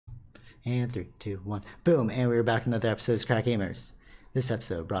And 3, 2, 1, boom! And we're back in another episode of Crack Gamers. This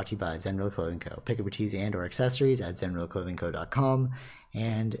episode brought to you by Zenreal Clothing Co. Pick up your tees and or accessories at zenrealclothingco.com.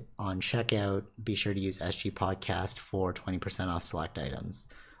 And on checkout, be sure to use SG Podcast for 20% off select items.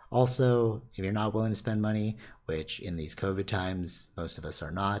 Also, if you're not willing to spend money, which in these COVID times, most of us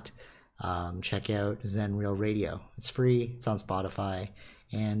are not, check out Zenreal Radio. It's free, it's on Spotify,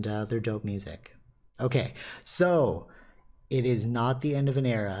 and they're dope music. Okay, so it is not the end of an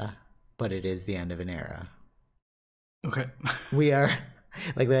era, but it is the end of an era. Okay. We are,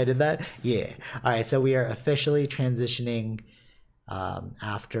 like when I did that? Yeah. All right, so we are officially transitioning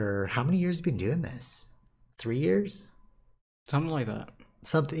after, how many years have we been doing this? 3 years? Something like that.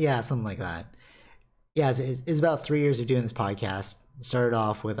 Something like that. Yeah, it's about 3 years of doing this podcast. It started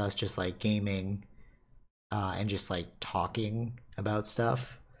off with us just like gaming and just like talking about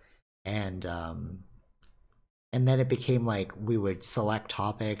stuff. And then it became like we would select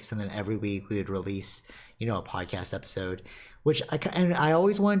topics, and then every week we would release, a podcast episode, which I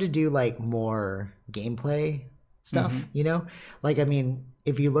always wanted to do like more gameplay stuff, Like, I mean,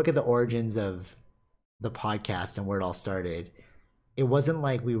 if you look at the origins of the podcast and where it all started, it wasn't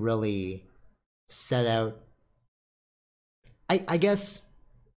like we really set out. I guess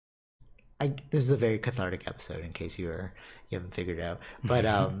this is a very cathartic episode in case you haven't figured it out. But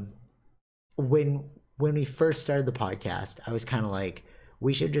when we first started the podcast, I was kind of like,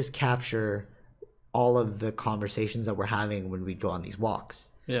 we should just capture all of the conversations that we're having when we go on these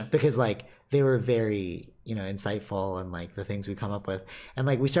walks. Yeah. Because like they were very, insightful, and like the things we come up with. And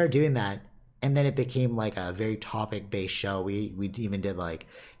like we started doing that, and then it became like a very topic based show. We even did like,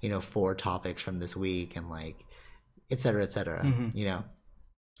 4 topics from this week, and like et cetera, and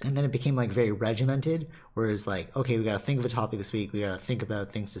then it became like very regimented, whereas like, okay, we got to think of a topic this week, we got to think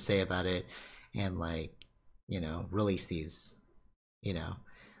about things to say about it, and like, release these,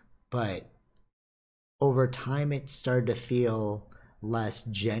 but over time it started to feel less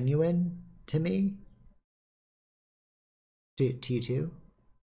genuine to me. To you too?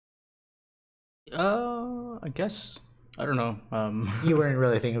 I guess, I don't know. You weren't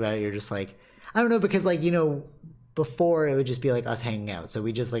really thinking about it. You're just like, I don't know, because like, before it would just be like us hanging out, so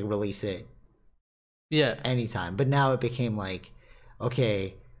we just like release it anytime. But now it became like,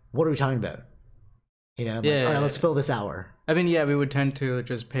 okay, what are we talking about? All right, let's fill this hour. I mean, we would tend to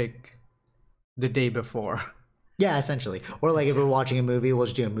just pick the day before. Yeah, essentially. Or like if we're watching a movie, we'll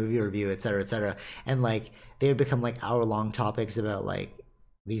just do a movie review, et cetera, and like they would become like hour-long topics about like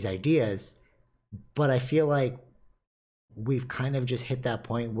these ideas. But I feel like we've kind of just hit that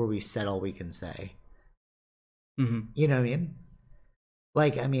point where we said all we can say. Mm-hmm. You know what I mean?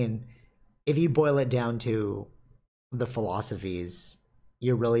 Like, I mean, if you boil it down to the philosophies,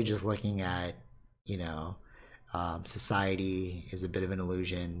 you're really just looking at, society is a bit of an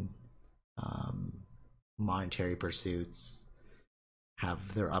illusion. Monetary pursuits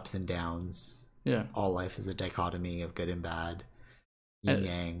have their ups and downs. Yeah. All life is a dichotomy of good and bad. Yin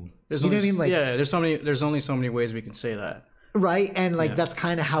yang. What I mean? Like, there's only so many ways we can say that. Right? And like that's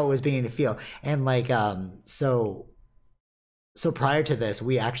kind of how it was beginning to feel. And like so prior to this,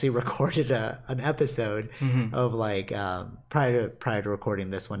 we actually recorded an episode of like prior to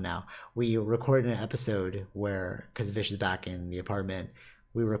recording this one now. We recorded an episode where, because Vish is back in the apartment,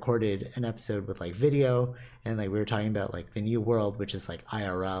 we recorded an episode with like video, and like we were talking about like the new world, which is like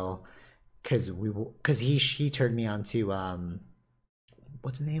IRL, because he turned me on to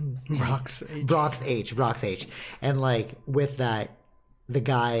what's his name? Brock's H. And like with that, the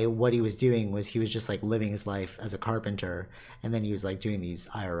guy, what he was doing was he was just like living his life as a carpenter, and then he was like doing these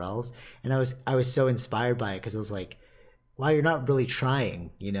IRLs, and I was so inspired by it, because I was like, wow, you're not really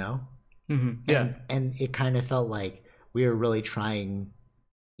trying, Mm-hmm. Yeah. And it kind of felt like we were really trying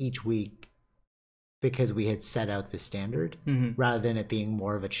each week, because we had set out this standard, rather than it being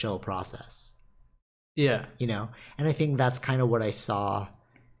more of a chill process. Yeah. And I think that's kind of what I saw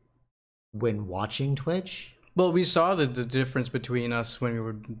when watching Twitch. Well, we saw the difference between us when we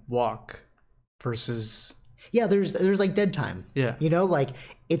would walk versus... Yeah, there's like dead time. Yeah. Like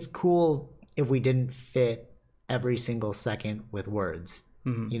it's cool if we didn't fit every single second with words.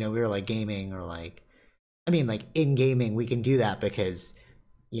 We were like gaming, or like, I mean, like in gaming, we can do that because,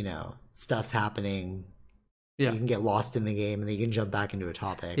 stuff's happening. Yeah. You can get lost in the game, and then you can jump back into a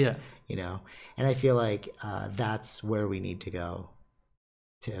topic. Yeah. And I feel like that's where we need to go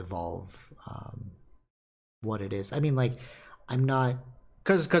to evolve what it is. I mean, like, I'm not...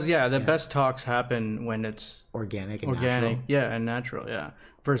 Because the best talks happen when it's... Organic, natural. Yeah, and natural,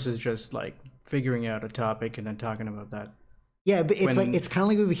 versus just like figuring out a topic and then talking about that. Yeah, but it's like, it's kind of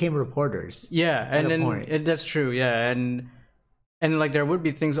like we became reporters. Yeah, and then that's true, and And like there would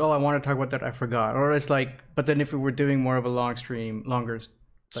be things, oh, I want to talk about that I forgot, or it's like, but then if we were doing more of a longer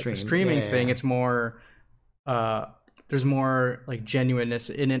streaming thing, it's more, there's more like genuineness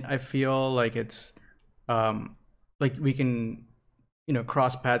in it. I feel like it's, like we can,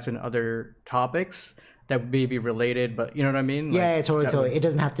 cross paths in other topics that may be related, but you know what I mean? Yeah, like, totally. It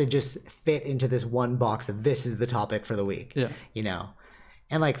doesn't have to just fit into this one box of this is the topic for the week. Yeah.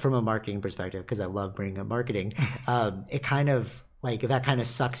 And like from a marketing perspective, because I love bringing up marketing, it kind of like that kind of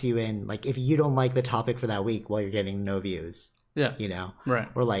sucks you in. Like if you don't like the topic for that week, well, you're getting no views. Yeah. Right.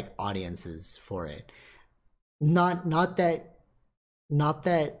 Or like audiences for it. Not that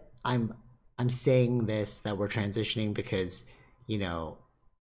I'm saying this that we're transitioning because,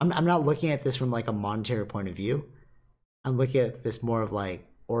 I'm not looking at this from like a monetary point of view. I'm looking at this more of like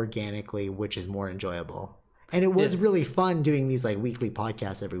organically, which is more enjoyable. And it was really fun doing these like weekly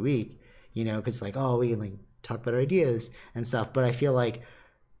podcasts every week, because like, oh, we can like talk about our ideas and stuff. But I feel like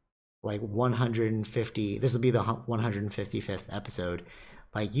 150, this will be the 155th episode.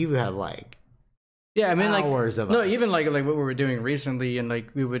 Like you have like, yeah, I mean, hours like, of us. Even like what we were doing recently, and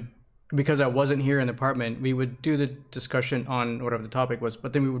like we would, because I wasn't here in the apartment, we would do the discussion on whatever the topic was,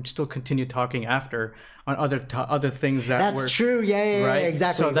 but then we would still continue talking after on other things that That's were true. Yeah, right?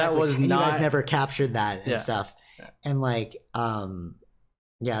 exactly. So exactly. that was and not. You guys never captured that and stuff. Yeah. And like,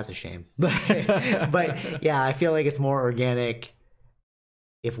 yeah, it's a shame. But yeah, I feel like it's more organic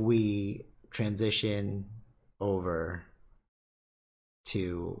if we transition over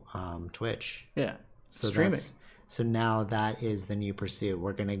to Twitch. Yeah. So streaming. So now that is the new pursuit.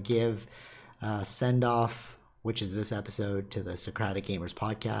 We're gonna give send off, which is this episode, to the Socratic Gamers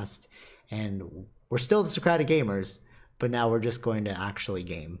podcast, and we're still the Socratic Gamers, but now we're just going to actually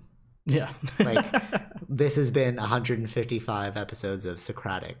game. Yeah. Like this has been 155 episodes of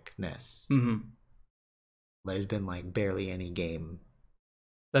Socraticness. Mm-hmm. There's been like barely any game.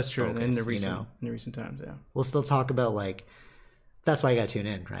 That's true. Focus, in the recent times, yeah. We'll still talk about like, that's why you gotta tune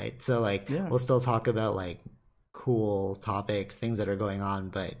in, right? So like, we'll still talk about like cool topics, things that are going on,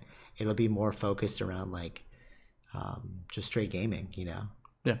 but it'll be more focused around like just straight gaming, Yeah.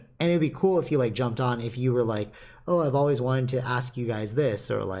 And it'd be cool if you like jumped on, if you were like, oh, I've always wanted to ask you guys this,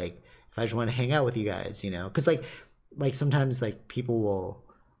 or like if I just want to hang out with you guys, because like sometimes like people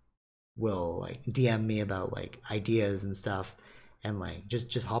will like DM me about like ideas and stuff, and like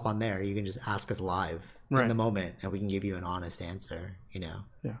just hop on there. You can just ask us live in the moment, and we can give you an honest answer. Yeah.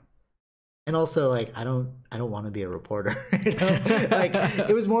 And also, like, I don't want to be a reporter. Like,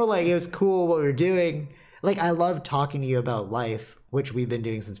 it was more like it was cool what we were doing. Like, I love talking to you about life, which we've been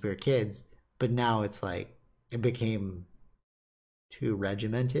doing since we were kids. But now it's like it became too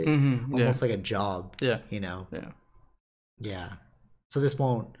regimented, almost like a job. Yeah. Yeah. So this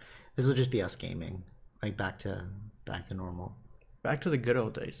will just be us gaming, like back to normal. Back to the good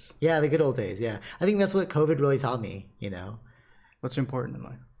old days. Yeah, the good old days. Yeah, I think that's what COVID really taught me. What's important in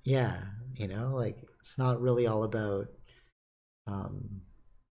life. Yeah, like it's not really all about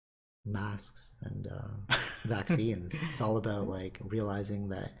masks and vaccines. It's all about like realizing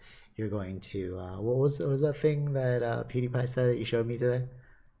that you're going to what was that thing that PewDiePie said that you showed me today?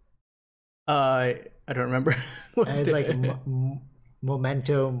 I don't remember. It's like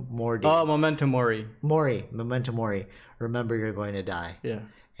memento mori. Oh, memento mori. Memento mori. Remember, you're going to die. Yeah.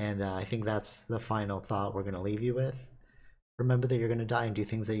 And I think that's the final thought we're going to leave you with. Remember that you're going to die, and do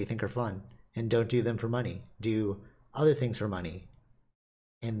things that you think are fun, and don't do them for money. Do other things for money,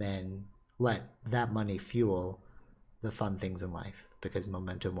 and then let that money fuel the fun things in life, because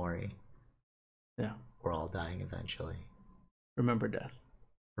memento mori. Yeah. We're all dying eventually. Remember death.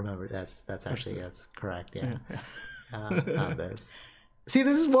 Remember, that's correct. Yeah. Yeah. This. See,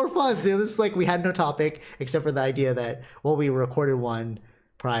 this is more fun. See, this is like we had no topic except for the idea that, well, we recorded one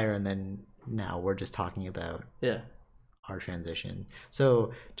prior, and then now we're just talking about our transition.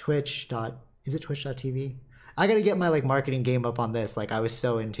 So is it twitch.tv? I got to get my like marketing game up on this. Like I was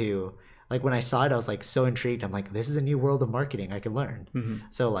so into, like when I saw it, I was like so intrigued. I'm like, this is a new world of marketing I could learn. Mm-hmm.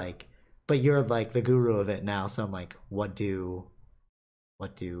 So like, but you're like the guru of it now. So I'm like, what do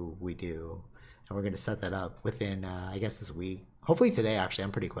we do? And we're going to set that up within, I guess this week. Hopefully today, actually.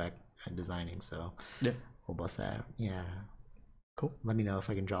 I'm pretty quick at designing, so we'll bust that out. Yeah. Cool. Let me know if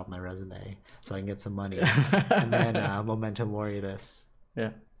I can drop my resume so I can get some money. And then memento mori this.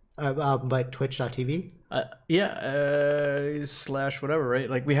 Yeah. But twitch.tv? / whatever, right?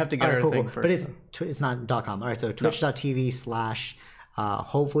 Like we have to get our thing first. But it's not .com. All right, so twitch.tv /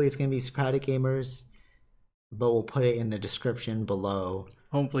 hopefully it's going to be Socratic Gamers, but we'll put it in the description below.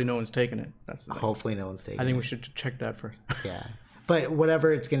 Hopefully no one's taking it. That's the thing. Hopefully no one's taking it. I think we should check that first. Yeah. But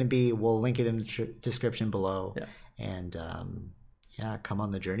whatever it's going to be, we'll link it in the description below. Yeah. And yeah, come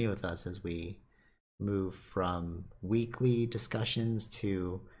on the journey with us as we move from weekly discussions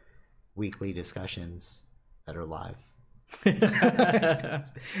to weekly discussions that are live.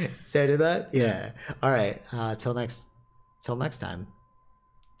 So I did that? Yeah. All right. Till next time.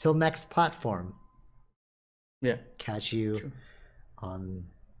 Till next platform. Yeah. Catch you on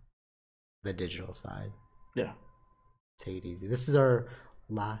the digital side. Yeah. Take it easy. This is our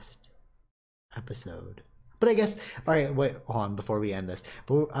last episode. But I guess, all right, wait, hold on before we end this.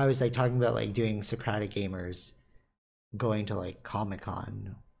 But I was like talking about like doing Socratic gamers going to like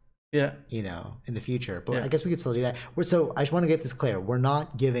Comic-Con. Yeah. You know, in the future. But I guess we could still do that. So I just want to get this clear. We're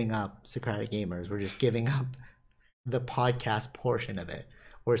not giving up Socratic gamers. We're just giving up the podcast portion of it.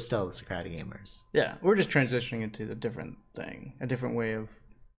 We're still the Socratic gamers. Yeah. We're just transitioning into a different thing, a different way of,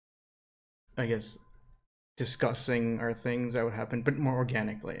 I guess, discussing our things that would happen, but more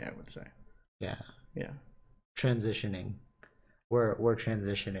organically, I would say. Yeah. Yeah. Transitioning. We're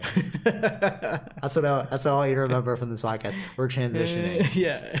transitioning. That's what I want you to remember from this podcast. We're transitioning.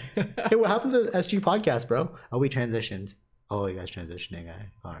 Yeah. Hey, what happened to the SG podcast, bro? Oh, we transitioned. Oh, you guys transitioning,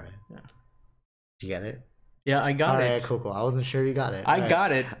 all right. Yeah. Did you get it? Yeah, I got it. All right, cool. I wasn't sure you got it. I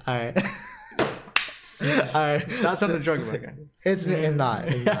got it. All right. All right. It's not something to joke about, guys. It's not.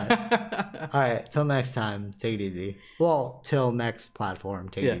 All right. Till next time, take it easy. Well, till next platform,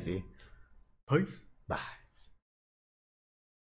 take it easy. Peace. Bye.